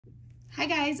Hi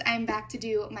guys, I'm back to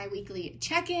do my weekly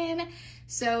check-in.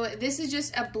 So this is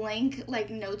just a blank like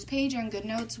notes page on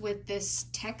GoodNotes with this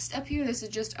text up here. This is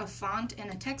just a font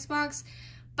and a text box,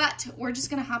 but we're just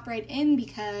gonna hop right in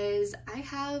because I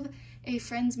have a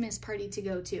Friendsmas party to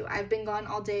go to. I've been gone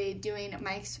all day doing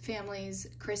Mike's family's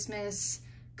Christmas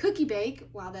cookie bake.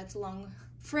 Wow, that's a long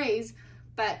phrase,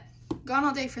 but gone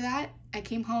all day for that. I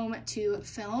came home to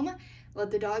film,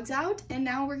 let the dogs out, and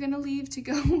now we're gonna leave to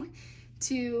go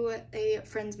to a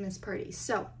Friendsmas party.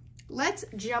 So let's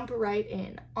jump right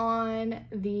in. On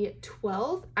the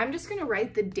 12th, I'm just gonna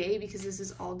write the day because this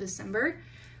is all December.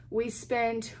 We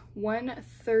spent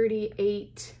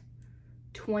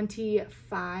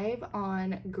 $138.25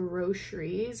 on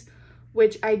groceries,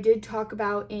 which I did talk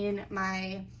about in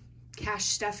my cash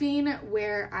stuffing,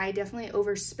 where I definitely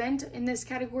overspent in this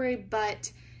category,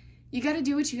 but you gotta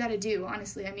do what you gotta do,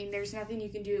 honestly. I mean, there's nothing you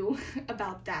can do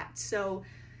about that. So,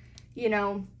 you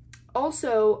know,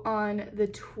 also on the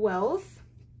 12th,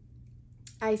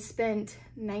 I spent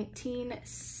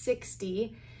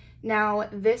 $19.60. Now,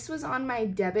 this was on my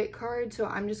debit card, so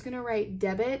I'm just gonna write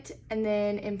debit and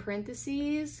then in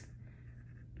parentheses,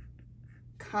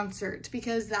 concert,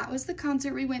 because that was the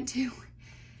concert we went to.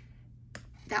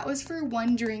 That was for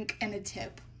one drink and a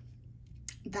tip.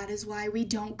 That is why we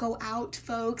don't go out,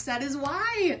 folks. That is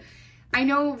why. I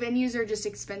know venues are just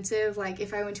expensive. Like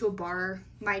if I went to a bar,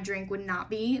 my drink would not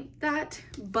be that,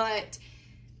 but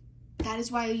that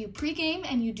is why you pregame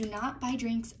and you do not buy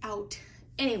drinks out.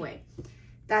 Anyway,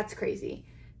 that's crazy.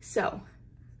 So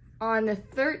on the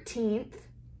 13th,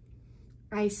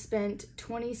 I spent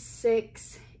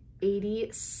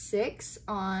 $26.86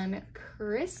 on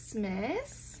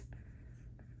Christmas.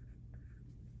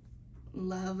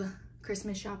 Love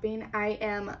Christmas shopping. I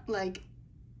am like,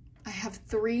 I have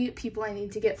 3 people I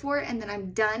need to get for, and then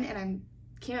I'm done, and I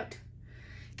can't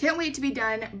wait to be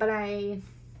done, but I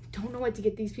don't know what to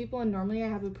get these people, and normally I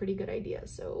have a pretty good idea.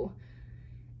 So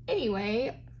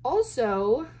anyway,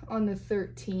 also on the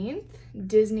 13th,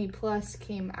 Disney Plus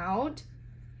came out,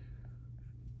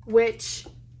 which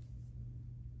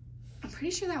I'm pretty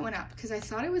sure that went up because I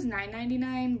thought it was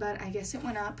 $9.99, but I guess it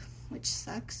went up, which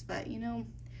sucks, but you know,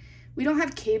 we don't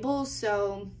have cable,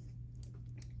 so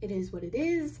it is what it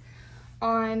is.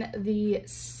 On the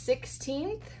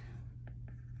 16th,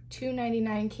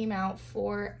 $2.99 came out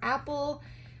for Apple.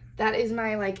 That is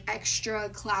my like extra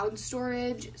cloud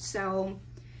storage, so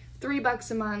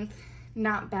 $3 a month,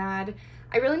 not bad.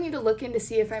 I really need to look in to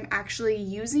see if I'm actually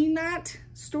using that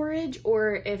storage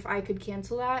or if I could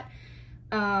cancel that.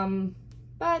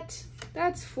 But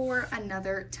that's for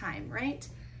another time, right?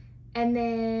 And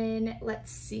then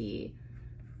let's see,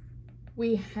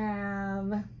 we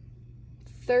have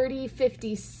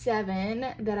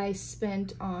 $30.57 that I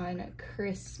spent on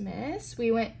Christmas.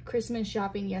 We went Christmas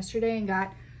shopping yesterday and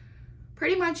got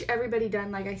pretty much everybody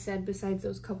done, like I said, besides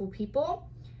those couple people.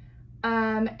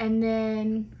 And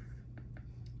then,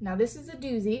 now this is a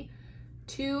doozy,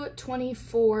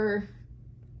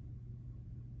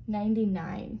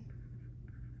 $224.99.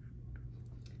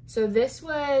 So this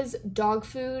was dog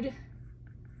food.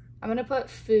 I'm gonna put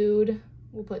food,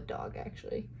 we'll put dog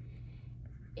actually,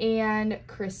 and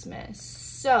Christmas.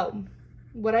 So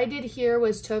what I did here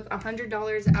was took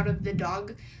 $100 out of the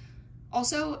dog.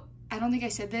 Also, I don't think I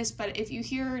said this, but if you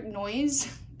hear noise,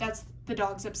 that's the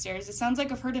dogs upstairs. It sounds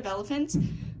like a herd of elephants,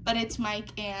 but it's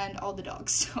Mike and all the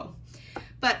dogs. So,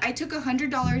 but I took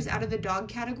 $100 out of the dog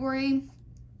category,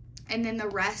 and then the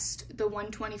rest, the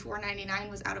 $124.99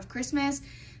 was out of Christmas.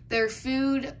 Their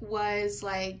food was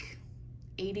like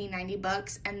 80, 90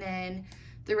 bucks, and then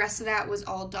the rest of that was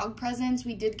all dog presents.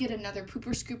 We did get another pooper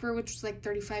scooper, which was like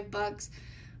 35 bucks,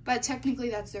 but technically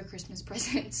that's their Christmas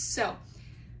presents. So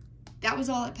that was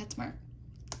all at PetSmart.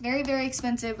 Very, very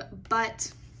expensive,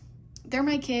 but they're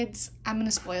my kids. I'm gonna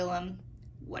spoil them,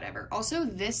 whatever. Also,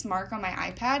 this mark on my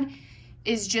iPad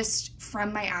is just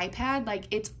from my iPad. Like,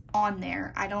 it's on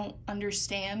there. I don't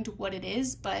understand what it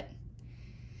is, but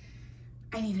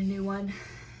I need a new one.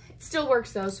 It still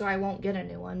works though, so I won't get a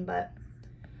new one, but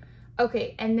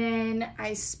okay. And then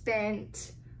I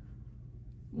spent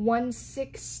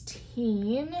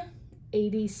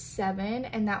 $116.87,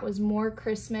 and that was more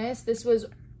Christmas. This was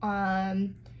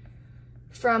from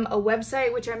a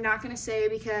website, which I'm not gonna say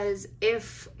because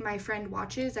if my friend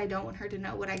watches, I don't want her to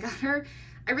know what I got her.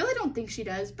 I really don't think she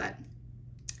does, but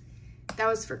that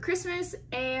was for Christmas.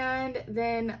 And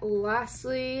then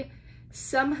lastly,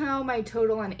 somehow my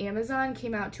total on Amazon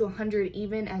came out to 100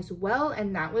 even as well,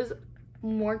 and that was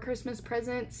more Christmas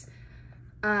presents.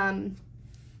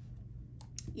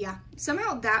 Yeah,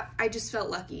 somehow that I just felt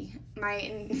lucky.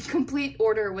 My complete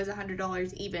order was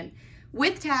 $100 even,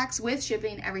 with tax, with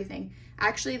shipping, everything.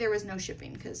 Actually, there was no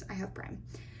shipping because I have Prime.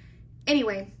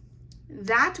 Anyway,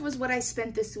 that was what I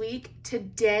spent this week.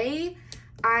 Today,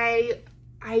 I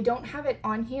don't have it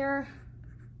on here,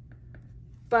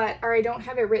 or I don't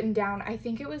have it written down. I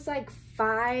think it was like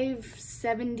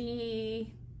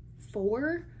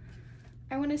 $5.74,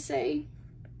 I want to say.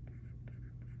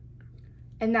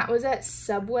 And that was at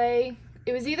Subway.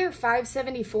 It was either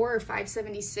 $5.74 or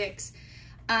 $5.76.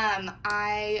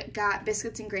 I got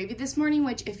biscuits and gravy this morning,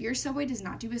 which if your Subway does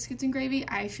not do biscuits and gravy,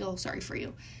 I feel sorry for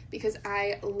you because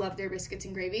I love their biscuits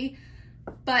and gravy.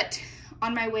 But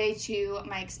on my way to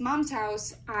Mike's mom's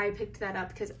house, I picked that up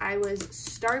because I was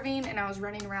starving and I was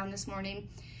running around this morning.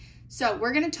 So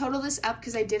we're going to total this up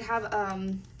because I did have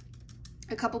a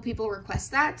couple people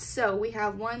request that. So we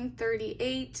have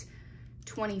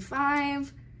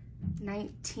 $138.25,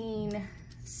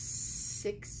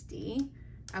 $19.60.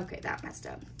 Okay, that messed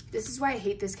up. This is why I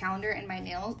hate this calendar and my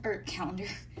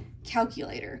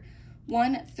calculator.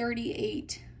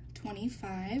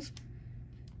 $138.25.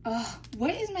 Oh,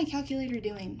 what is my calculator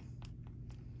doing?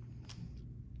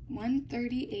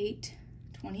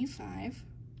 $138.25,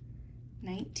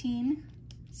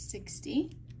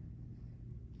 $19.60,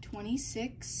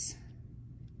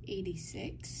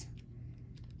 $26.86,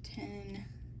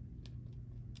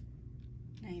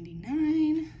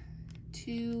 $10.99,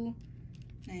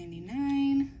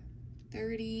 $2.99,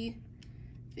 $30,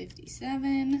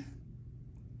 $57,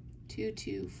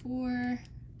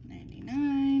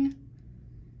 $224.99,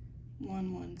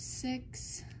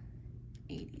 $116,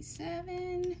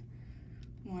 $87,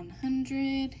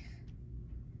 $100,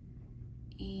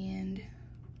 and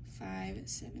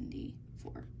 $5.74.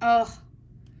 Oh,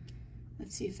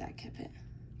 let's see if that kept it.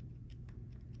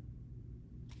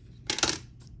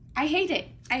 I hate it.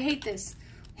 I hate this.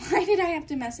 Why did I have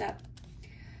to mess up?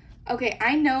 Okay,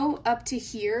 I know up to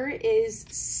here is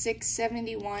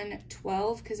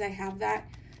 $671.12 because I have that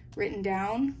written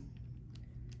down.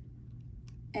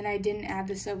 And I didn't add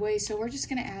the Subway, so we're just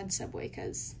gonna add Subway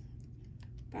because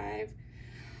I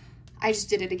just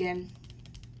did it again.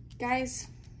 Guys,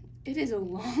 it is a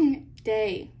long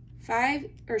day.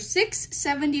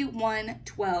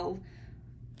 $671.12.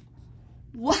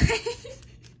 What?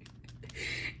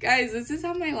 Guys, this is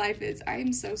how my life is. I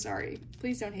am so sorry.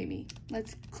 Please don't hate me.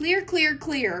 Let's clear.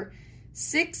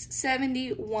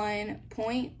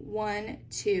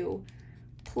 671.12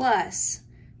 plus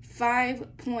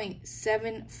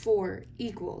 5.74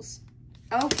 equals.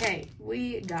 Okay,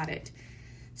 we got it.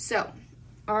 So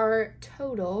our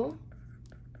total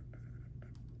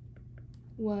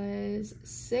was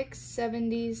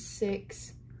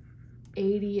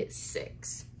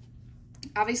 $676.86.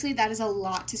 Obviously, that is a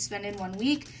lot to spend in 1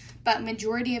 week, but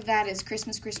majority of that is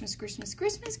Christmas.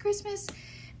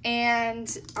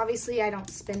 And obviously, I don't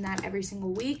spend that every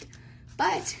single week,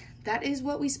 but that is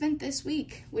what we spent this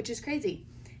week, which is crazy.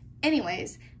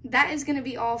 Anyways, that is going to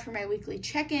be all for my weekly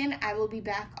check-in. I will be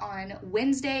back on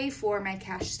Wednesday for my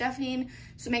cash stuffing,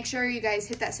 so make sure you guys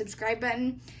hit that subscribe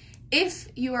button. If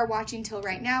you are watching till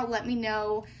right now, let me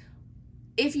know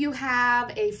if you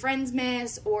have a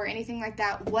Friendsmas or anything like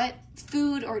that, what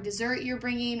food or dessert you're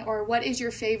bringing, or what is your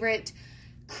favorite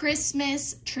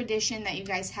Christmas tradition that you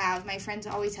guys have. My friends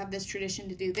always have this tradition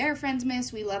to do their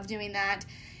Friendsmas. We love doing that.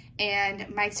 And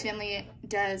Mike's family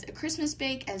does a Christmas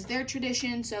bake as their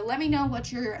tradition. So let me know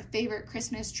what your favorite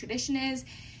Christmas tradition is.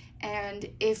 And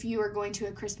if you are going to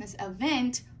a Christmas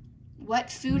event, what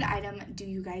food item do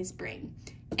you guys bring?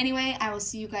 Anyway, I will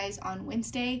see you guys on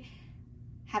Wednesday.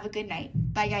 Have a good night.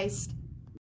 Bye, guys.